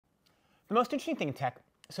The most interesting thing in tech,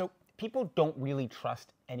 so people don't really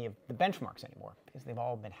trust any of the benchmarks anymore because they've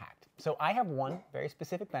all been hacked. So I have one very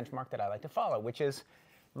specific benchmark that I like to follow, which is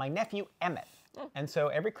my nephew, Emmett. And so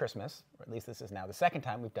every Christmas, or at least this is now the second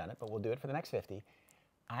time we've done it, but we'll do it for the next 50,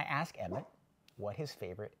 I ask Emmett what his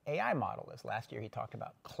favorite AI model is. Last year he talked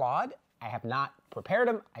about Claude. I have not prepared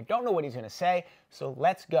him. I don't know what he's going to say, so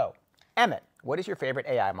let's go. Emmett, what is your favorite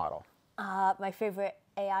AI model? My favorite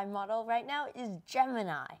AI model right now is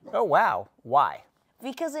Gemini. Oh, wow. Why?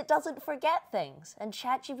 Because it doesn't forget things, and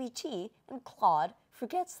ChatGPT and Claude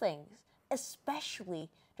forgets things,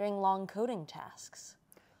 especially during long coding tasks.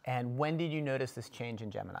 And when did you notice this change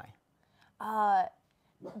in Gemini?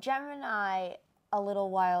 Gemini, a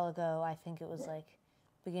little while ago, I think it was like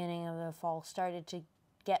beginning of the fall, started to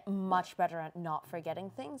get much better at not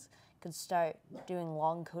forgetting things. Could start doing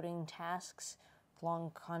long coding tasks,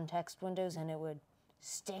 long context windows, and it would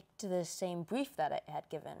stick to the same brief that it had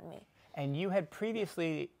given me. And you had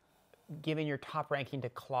previously given your top ranking to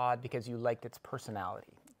Claude because you liked its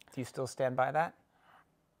personality. Do you still stand by that?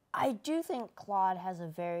 I do think Claude has a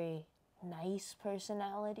very nice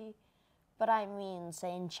personality, but I mean,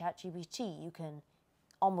 say in ChatGPT, you can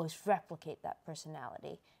almost replicate that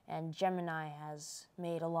personality, and Gemini has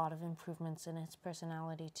made a lot of improvements in its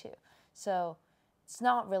personality too. So it's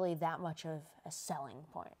not really that much of a selling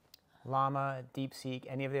point. Llama, DeepSeek,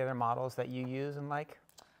 any of the other models that you use and like?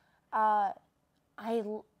 I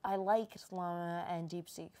liked Llama and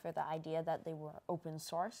DeepSeek for the idea that they were open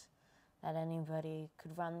source, that anybody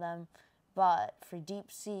could run them. But for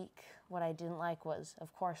DeepSeek, what I didn't like was,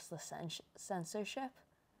 of course, the censorship.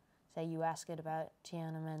 Say you ask it about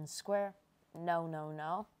Tiananmen Square,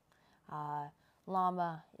 no.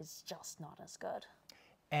 Llama is just not as good.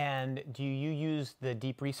 And do you use the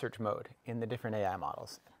deep research mode in the different AI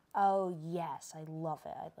models? Oh, yes, I love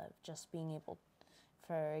it. I love just being able,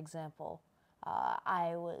 for example,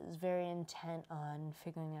 I was very intent on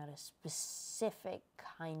figuring out a specific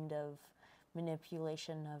kind of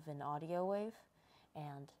manipulation of an audio wave,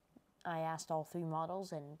 and I asked all three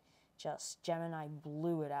models, and just Gemini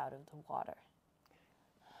blew it out of the water.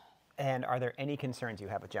 And are there any concerns you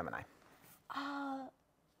have with Gemini?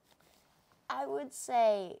 I would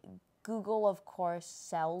say Google, of course,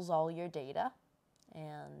 sells all your data,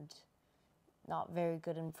 and not very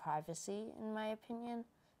good in privacy, in my opinion.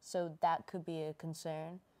 So that could be a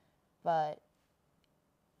concern. But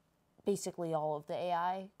basically all of the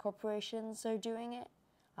AI corporations are doing it,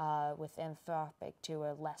 with Anthropic to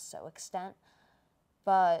a less so extent.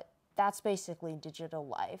 But that's basically digital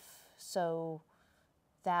life. So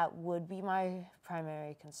that would be my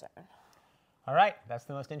primary concern. All right, that's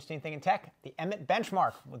the most interesting thing in tech, the Emmett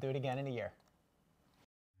benchmark. We'll do it again in a year.